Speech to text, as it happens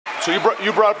So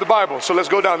you brought up the Bible, so let's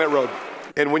go down that road.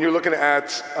 And when you're looking at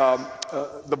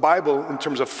the Bible in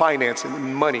terms of finance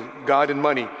and money, God and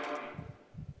money,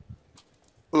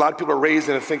 a lot of people are raised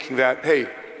into thinking that, hey,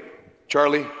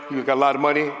 Charlie, you've got a lot of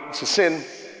money, it's a sin,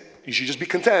 you should just be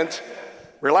content,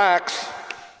 relax,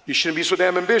 you shouldn't be so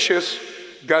damn ambitious,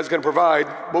 God's gonna provide.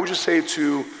 What would you say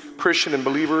to Christian and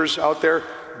believers out there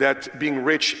that being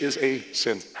rich is a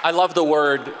sin? I love the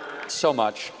word so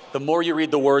much. The more you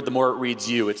read the word, the more it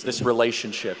reads you. It's this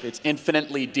relationship. It's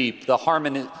infinitely deep, the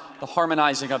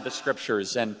harmonizing of the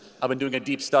scriptures. And I've been doing a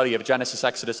deep study of Genesis,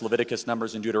 Exodus, Leviticus,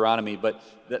 Numbers, and Deuteronomy, but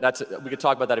we could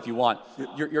talk about that if you want.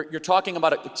 You're talking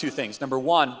about two things. Number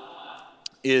one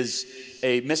is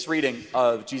a misreading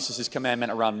of Jesus'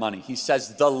 commandment around money. He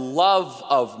says the love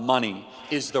of money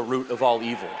is the root of all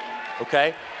evil,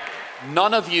 okay?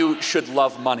 None of you should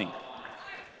love money.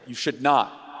 You should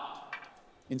not.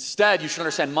 Instead, you should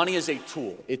understand money is a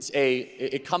tool.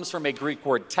 It comes from a Greek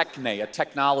word, techne, a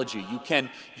technology. You can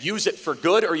use it for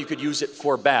good or you could use it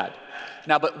for bad.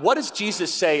 Now, but what does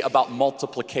Jesus say about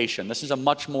multiplication? This is a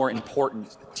much more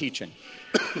important teaching.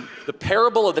 The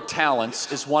parable of the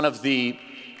talents is one of the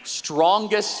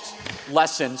strongest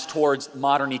lessons towards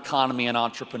modern economy and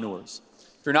entrepreneurs.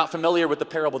 If you're not familiar with the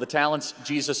parable of the talents,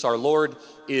 Jesus, our Lord,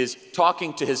 is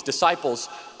talking to his disciples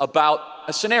about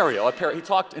a scenario. He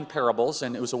talked in parables,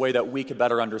 and it was a way that we could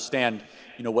better understand,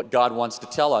 what God wants to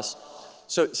tell us.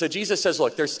 So Jesus says,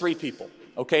 look, there's three people,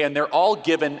 okay, and they're all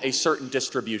given a certain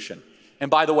distribution. And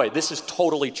by the way, this is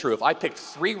totally true. If I picked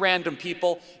three random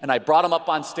people and I brought them up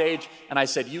on stage and I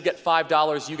said, you get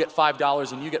 $5, you get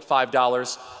 $5, and you get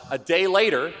 $5, a day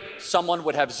later, someone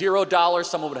would have $0,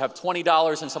 someone would have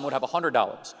 $20, and someone would have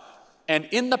 $100. And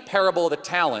in the parable of the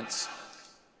talents,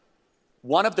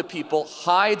 one of the people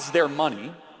hides their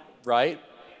money, right,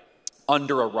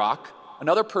 under a rock.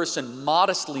 Another person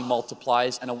modestly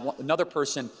multiplies, and another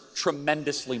person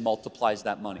tremendously multiplies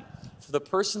that money. For the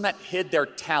person that hid their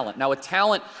talent, now a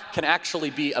talent can actually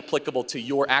be applicable to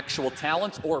your actual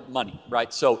talents or money,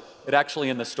 right? So it actually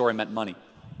in the story meant money.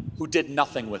 Who did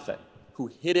nothing with it, who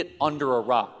hid it under a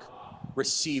rock,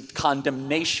 received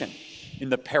condemnation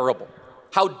in the parable.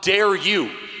 How dare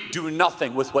you do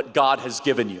nothing with what God has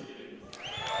given you?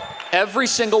 Every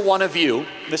single one of you,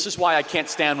 this is why I can't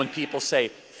stand when people say,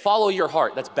 follow your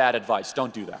heart. That's bad advice.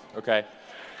 Don't do that, okay?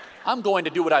 I'm going to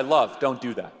do what I love. Don't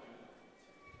do that.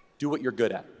 Do what you're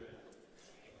good at.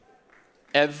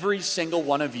 Every single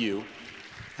one of you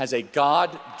has a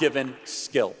God-given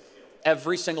skill.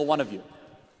 Every single one of you.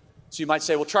 So you might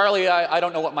say, well, Charlie, I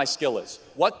don't know what my skill is.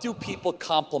 What do people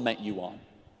compliment you on?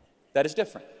 That is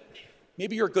different.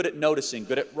 Maybe you're good at noticing,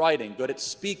 good at writing, good at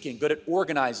speaking, good at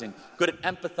organizing, good at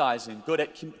empathizing, good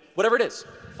at whatever it is.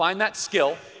 Find that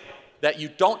skill that you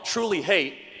don't truly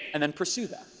hate and then pursue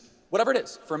that. Whatever it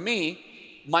is. For me,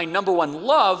 my number one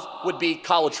love would be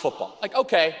college football. Like,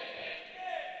 okay,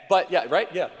 but yeah, right?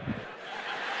 Yeah.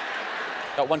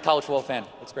 Got one college football fan.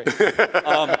 That's great.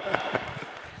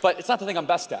 But it's not the thing I'm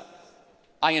best at.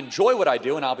 I enjoy what I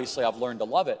do, and obviously I've learned to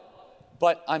love it,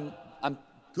 but I'm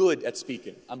good at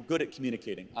speaking. I'm good at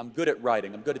communicating. I'm good at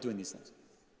writing. I'm good at doing these things.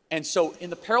 And so in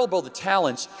the parable of the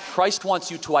talents, Christ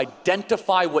wants you to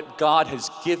identify what God has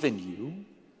given you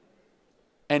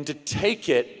and to take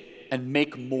it and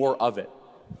make more of it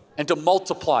and to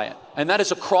multiply it. And that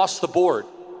is across the board,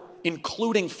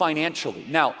 including financially.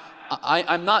 Now,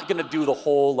 I'm not going to do the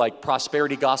whole like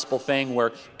prosperity gospel thing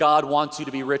where God wants you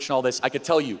to be rich and all this. I could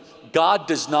tell you, God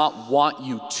does not want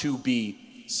you to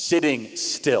be sitting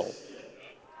still.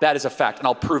 That is a fact, and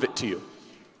I'll prove it to you.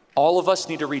 All of us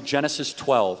need to read Genesis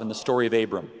 12 and the story of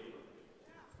Abram.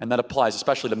 And that applies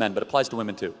especially to men, but it applies to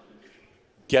women too.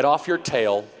 Get off your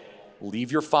tail,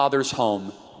 leave your father's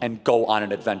home, and go on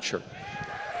an adventure.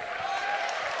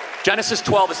 Genesis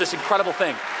 12 is this incredible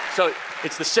thing. So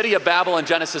it's the city of Babel in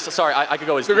Genesis. Sorry, I could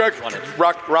go as deep as you wanted.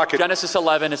 Rocket. Genesis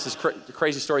 11 is this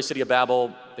crazy story, city of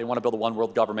Babel. They want to build a one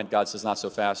world government. God says not so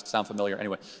fast. Sound familiar?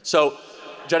 Anyway, so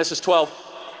Genesis 12,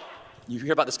 you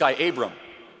hear about this guy, Abram,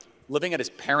 living at his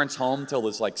parents' home till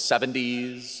his like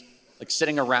 70s, like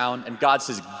sitting around, and God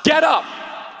says, get up,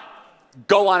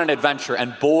 go on an adventure.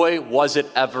 And boy, was it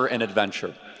ever an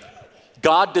adventure.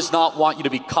 God does not want you to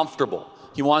be comfortable.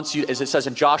 He wants you, as it says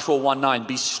in Joshua 1:9,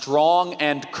 be strong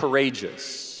and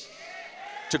courageous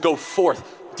to go forth.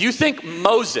 Do you think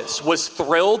Moses was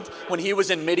thrilled when he was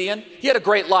in Midian? He had a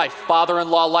great life.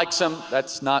 Father-in-law likes him.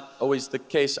 That's not always the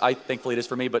case. Thankfully it is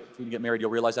for me, but when you get married,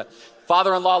 you'll realize that.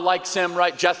 Father-in-law likes him,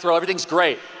 right? Jethro, everything's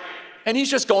great. And he's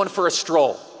just going for a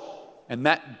stroll. And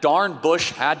that darn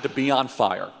bush had to be on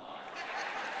fire.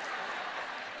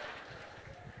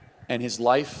 And his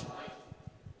life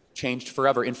changed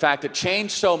forever. In fact, it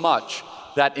changed so much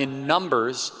that in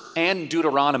Numbers and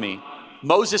Deuteronomy,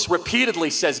 Moses repeatedly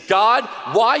says, God,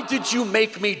 why did you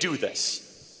make me do this?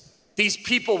 These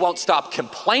people won't stop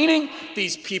complaining.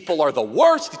 These people are the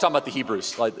worst. He's talking about the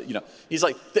Hebrews. He's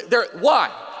like, why?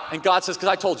 And God says, because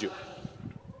I told you.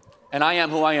 And I am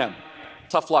who I am.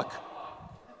 Tough luck.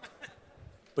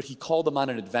 But he called them on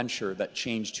an adventure that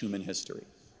changed human history.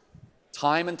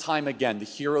 Time and time again, the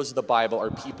heroes of the Bible are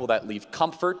people that leave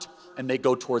comfort and they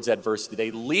go towards adversity.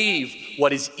 They leave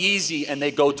what is easy and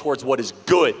they go towards what is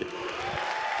good.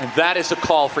 And that is a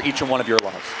call for each and one of your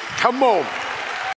lives. Come on.